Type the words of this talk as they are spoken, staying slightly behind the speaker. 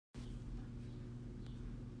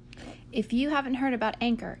If you haven't heard about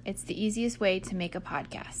Anchor, it's the easiest way to make a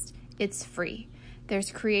podcast. It's free.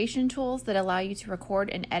 There's creation tools that allow you to record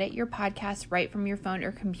and edit your podcast right from your phone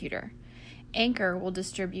or computer. Anchor will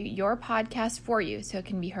distribute your podcast for you so it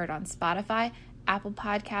can be heard on Spotify, Apple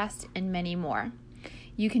Podcasts, and many more.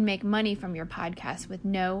 You can make money from your podcast with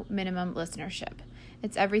no minimum listenership.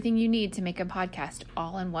 It's everything you need to make a podcast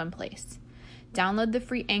all in one place. Download the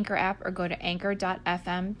free Anchor app or go to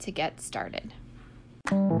anchor.fm to get started.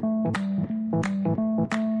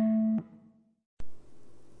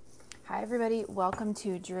 Hi everybody, welcome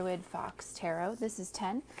to Druid Fox Tarot. This is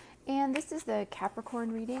 10, and this is the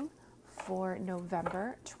Capricorn reading for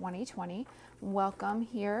November 2020. Welcome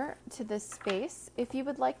here to this space. If you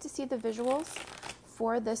would like to see the visuals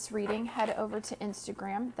for this reading, head over to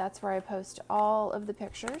Instagram. That's where I post all of the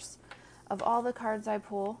pictures of all the cards I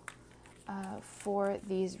pull for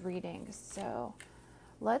these readings. So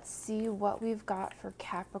let's see what we've got for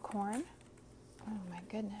Capricorn. Oh my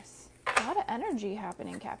goodness. A lot of energy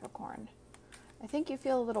happening, Capricorn. I think you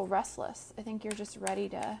feel a little restless. I think you're just ready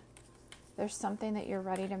to, there's something that you're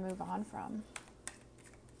ready to move on from.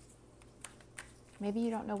 Maybe you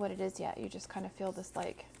don't know what it is yet. You just kind of feel this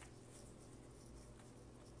like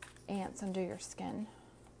ants under your skin.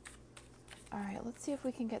 All right, let's see if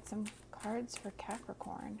we can get some cards for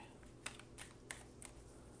Capricorn.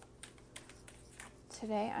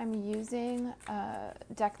 Today I'm using a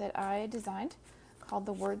deck that I designed called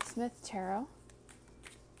the Wordsmith Tarot.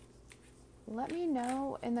 Let me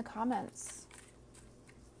know in the comments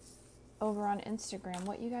over on Instagram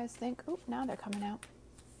what you guys think. Oh, now they're coming out.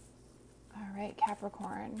 All right,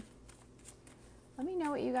 Capricorn. Let me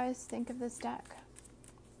know what you guys think of this deck.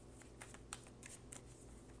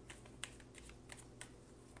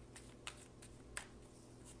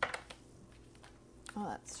 Oh,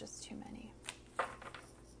 that's just too many.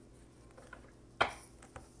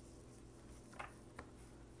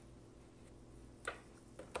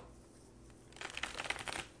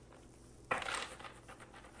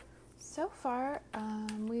 So far,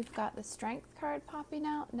 we've got the Strength card popping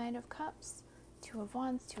out, Knight of Cups, Two of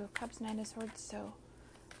Wands, Two of Cups, Knight of Swords. So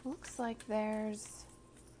looks like there's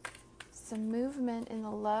some movement in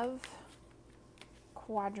the love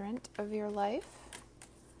quadrant of your life.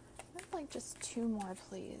 I'd like just two more,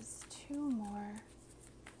 please. Two more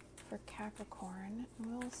for Capricorn.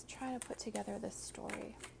 We'll try to put together this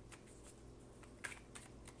story.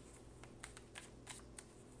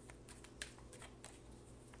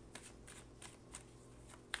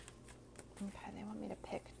 Okay, they want me to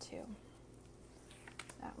pick two.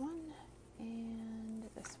 That one and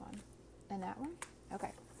this one. And that one?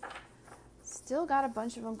 Okay. Still got a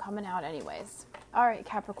bunch of them coming out anyways. All right,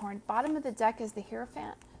 Capricorn. Bottom of the deck is the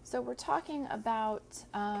Hierophant. So we're talking about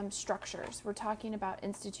structures. We're talking about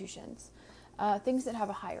institutions. Things that have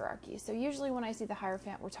a hierarchy. So usually when I see the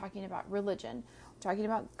Hierophant, we're talking about religion. We're talking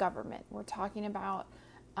about government. We're talking about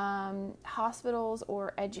hospitals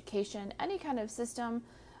or education. Any kind of system,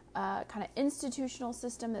 kind of institutional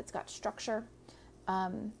system that's got structure,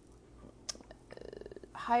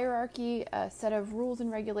 hierarchy, a set of rules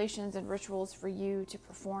and regulations and rituals for you to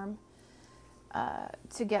perform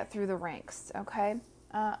to get through the ranks, okay?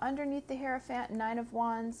 Underneath the Hierophant, Nine of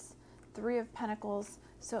Wands, Three of Pentacles.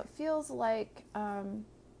 So it feels like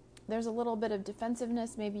there's a little bit of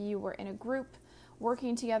defensiveness. Maybe you were in a group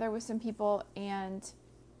working together with some people and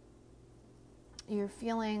you're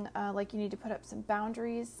feeling like you need to put up some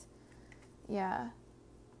boundaries. Yeah.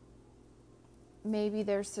 Maybe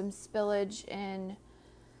there's some spillage in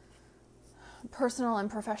personal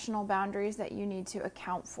and professional boundaries that you need to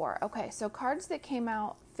account for. Okay, so cards that came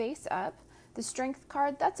out face up. The Strength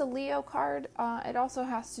card, that's a Leo card. It also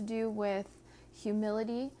has to do with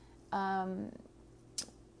humility,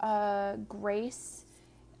 grace.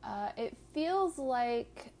 It feels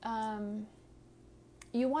like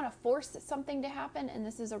you want to force something to happen, and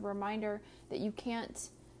this is a reminder that you can't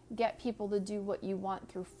get people to do what you want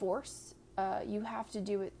through force. You have to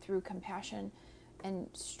do it through compassion and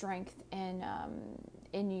strength and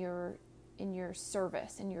in your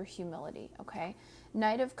service, in your humility, okay?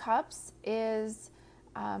 Knight of Cups is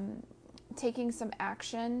taking some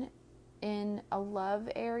action in a love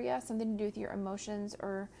area, something to do with your emotions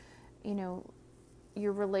or, you know,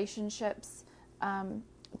 your relationships.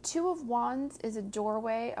 Two of Wands is a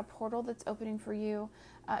doorway, a portal that's opening for you.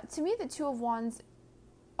 To me, the Two of Wands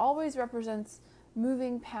always represents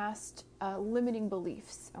moving past limiting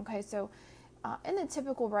beliefs, okay? So in the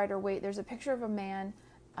typical Rider-Waite, there's a picture of a man.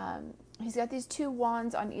 He's got these two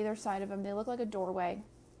wands on either side of him. They look like a doorway.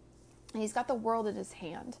 And he's got the world in his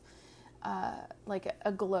hand, like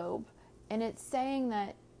a globe. And it's saying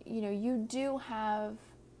that, you know, you do have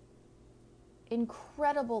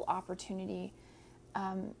incredible opportunity,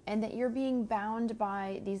 and that you're being bound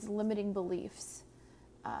by these limiting beliefs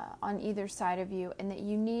on either side of you, and that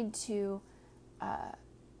you need to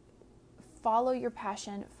follow your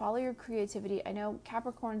passion, follow your creativity. I know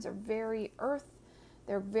Capricorns are very earth,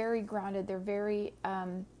 they're very grounded, they're very,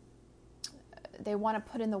 they want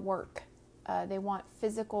to put in the work. They want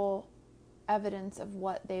physical evidence of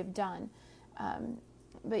what they've done.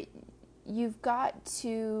 But you've got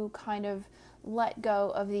to kind of let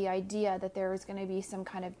go of the idea that there is going to be some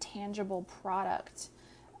kind of tangible product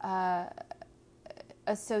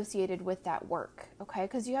associated with that work, okay?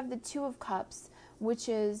 Because you have the Two of Cups, which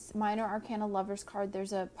is Minor Arcana Lover's card.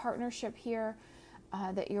 There's a partnership here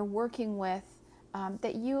that you're working with,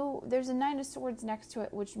 there's a Nine of Swords next to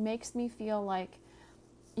it, which makes me feel like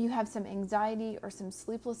you have some anxiety or some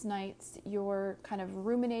sleepless nights. You're kind of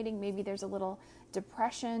ruminating. Maybe there's a little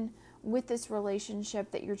depression with this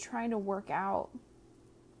relationship that you're trying to work out.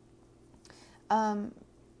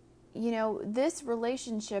 This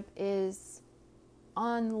relationship is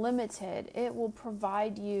unlimited. It will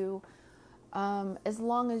provide you, as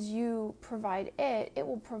long as you provide it, it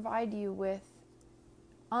will provide you with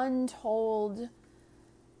untold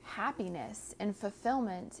happiness and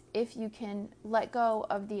fulfillment if you can let go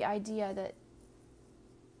of the idea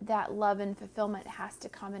that love and fulfillment has to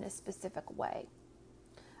come in a specific way.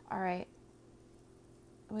 All right.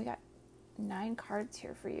 We got 9 cards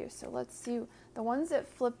here for you. So let's see. The ones that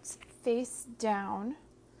flipped face down,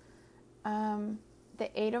 the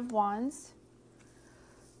 8 of Wands,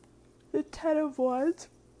 the 10 of Wands,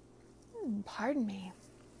 pardon me,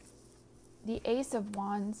 the Ace of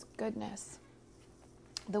Wands, goodness,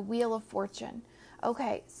 the Wheel of Fortune.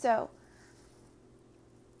 Okay, so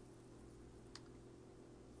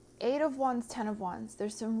 8 of Wands, 10 of Wands.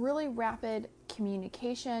 There's some really rapid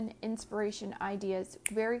communication, inspiration, ideas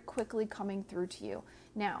very quickly coming through to you.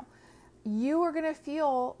 Now, you are going to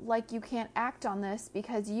feel like you can't act on this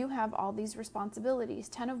because you have all these responsibilities.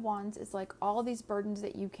 10 of Wands is like all these burdens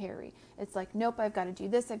that you carry. It's like, nope, I've got to do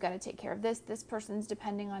this. I've got to take care of this. This person's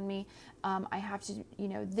depending on me. I have to,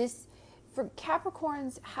 this. For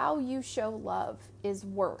Capricorns, how you show love is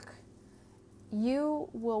work. You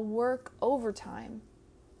will work overtime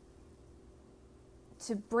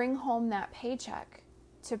to bring home that paycheck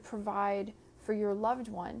to provide for your loved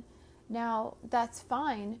one. Now, that's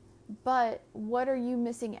fine, but what are you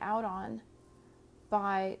missing out on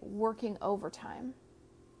by working overtime?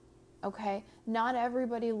 Okay? Not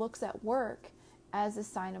everybody looks at work as a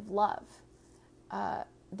sign of love.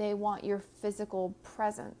 They want your physical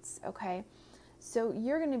presence, okay? So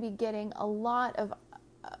you're going to be getting a lot of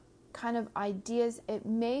kind of ideas. You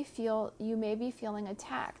may be feeling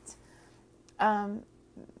attacked. A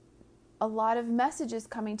lot of messages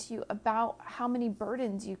coming to you about how many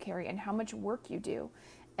burdens you carry and how much work you do.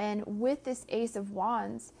 And with this Ace of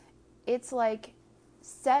Wands, it's like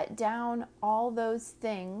set down all those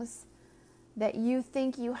things that you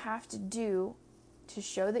think you have to do to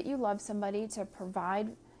show that you love somebody, to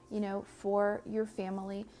provide, for your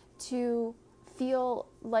family, to feel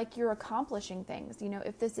like you're accomplishing things.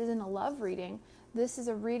 If this isn't a love reading, this is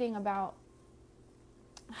a reading about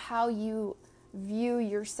how you view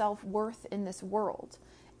your self-worth in this world.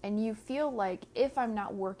 And you feel like, if I'm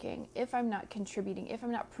not working, if I'm not contributing, if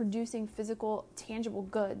I'm not producing physical, tangible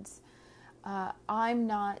goods, I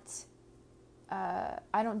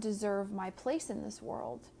don't deserve my place in this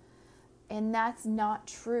world. And that's not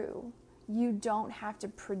true. You don't have to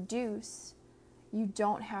produce. You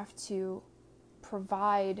don't have to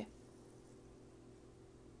provide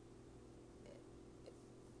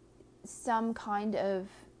some kind of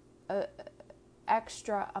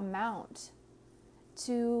extra amount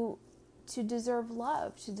to deserve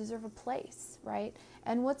love, to deserve a place, right?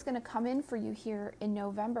 And what's going to come in for you here in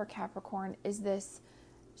November, Capricorn, is this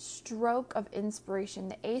stroke of inspiration.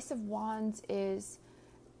 The Ace of Wands is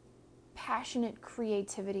passionate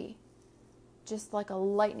creativity, just like a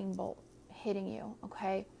lightning bolt hitting you,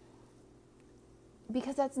 okay?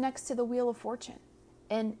 Because that's next to the Wheel of Fortune.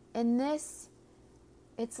 And in this,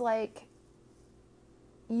 it's like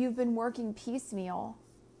you've been working piecemeal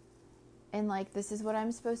and like, this is what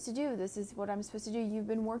I'm supposed to do. This is what I'm supposed to do. You've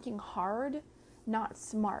been working hard, not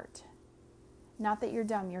smart. Not that you're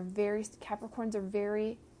dumb. Capricorns are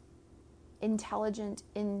very intelligent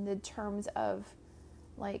in the terms of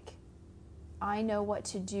like, I know what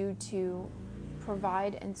to do to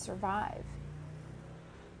provide and survive.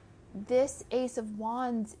 This Ace of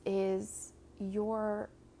Wands is your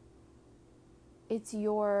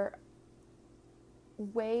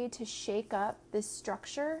way to shake up this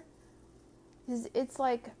structure. It's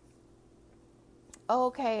like, oh,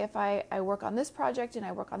 okay, if I work on this project and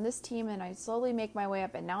I work on this team and I slowly make my way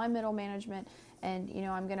up and now I'm middle management and,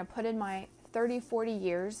 I'm going to put in my 30, 40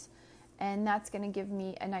 years and that's going to give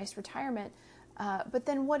me a nice retirement. But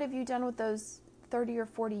then what have you done with those 30 or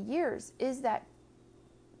 40 years? Is that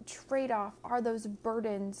trade-off, are those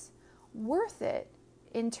burdens worth it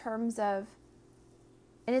in terms of,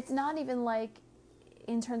 and it's not even like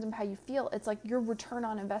in terms of how you feel, it's like your return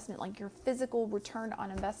on investment, like your physical return on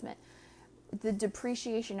investment, the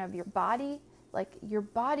depreciation of your body. Like your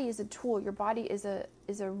body is a tool, your body is a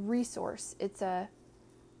resource.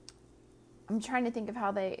 I'm trying to think of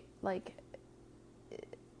how they, like,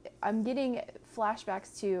 I'm getting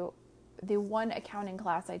flashbacks to the one accounting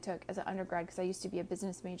class I took as an undergrad because I used to be a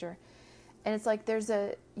business major. And it's like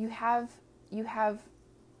you have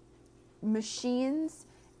machines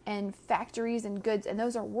and factories and goods, and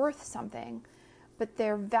those are worth something, but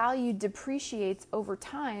their value depreciates over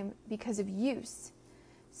time because of use.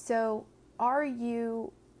 So are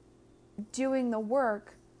you doing the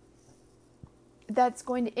work that's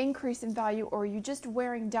going to increase in value, or are you just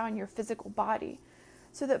wearing down your physical body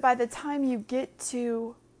so that by the time you get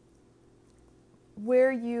to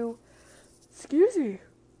where you,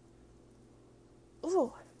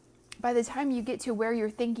 by the time you get to where you're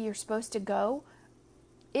thinking you're supposed to go,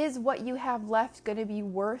 is what you have left going to be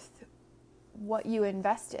worth what you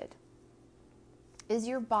invested? Is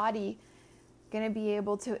your body going to be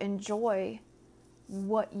able to enjoy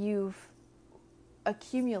what you've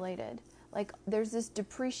accumulated? Like, there's this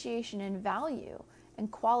depreciation in value and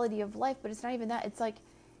quality of life, but it's not even that. It's like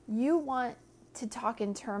you want to talk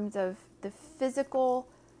in terms of the physical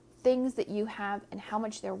things that you have and how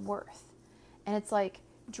much they're worth. And it's like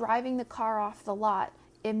driving the car off the lot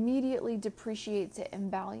immediately depreciates it in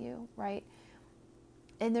value, right?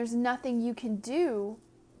 And there's nothing you can do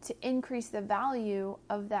to increase the value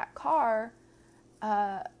of that car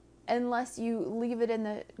unless you leave it in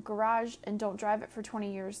the garage and don't drive it for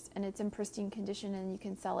 20 years and it's in pristine condition and you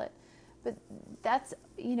can sell it. But that's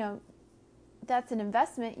an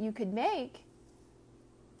investment you could make,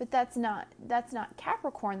 but that's not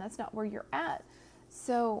Capricorn. That's not where you're at.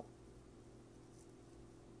 So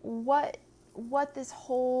what this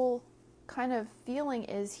whole kind of feeling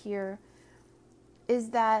is here is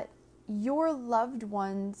that your loved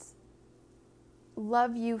ones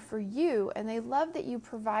love you for you, and they love that you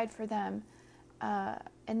provide for them,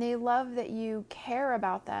 and they love that you care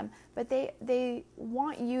about them, but they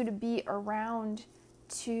want you to be around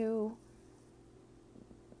to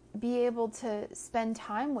be able to spend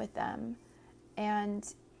time with them.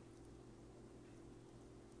 And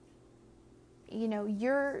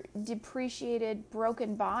your depreciated,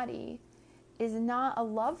 broken body is not a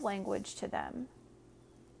love language to them.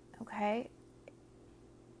 Okay?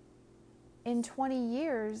 In 20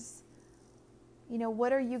 years,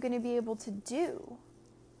 what are you going to be able to do?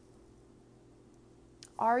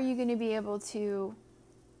 Are you going to be able to,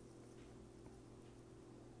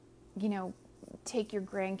 take your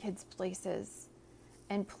grandkids places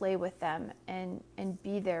and play with them and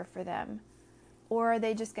be there for them? Or are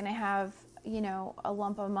they just going to have, a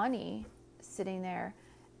lump of money sitting there?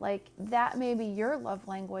 Like, that may be your love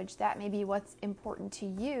language. That may be what's important to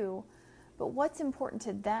you. But what's important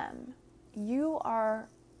to them? You are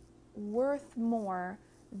worth more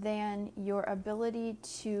than your ability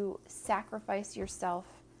to sacrifice yourself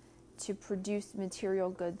to produce material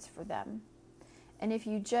goods for them. And if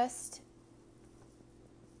you just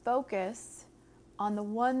focus on the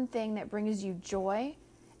one thing that brings you joy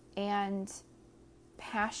and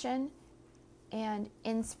passion and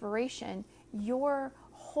inspiration, your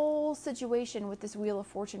whole situation with this Wheel of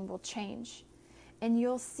Fortune will change. And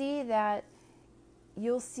you'll see that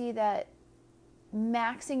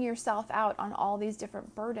maxing yourself out on all these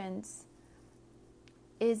different burdens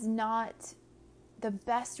is not the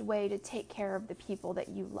best way to take care of the people that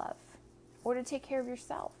you love, or to take care of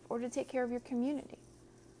yourself, or to take care of your community.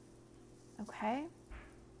 Okay?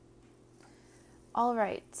 All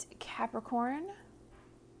right, Capricorn,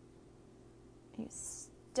 you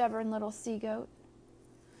stubborn little sea goat.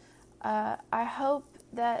 I hope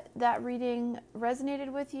that reading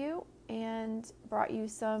resonated with you and brought you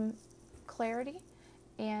some clarity.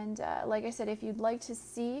 And like I said, if you'd like to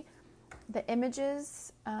see the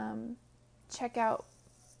images, check out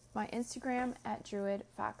my Instagram at Druid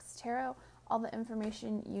Fox Tarot. All the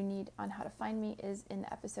information you need on how to find me is in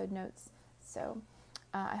the episode notes. So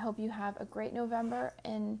I hope you have a great November,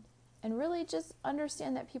 and really just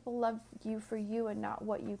understand that people love you for you and not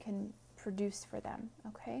what you can produce for them.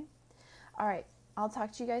 Okay? All right. I'll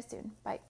talk to you guys soon. Bye.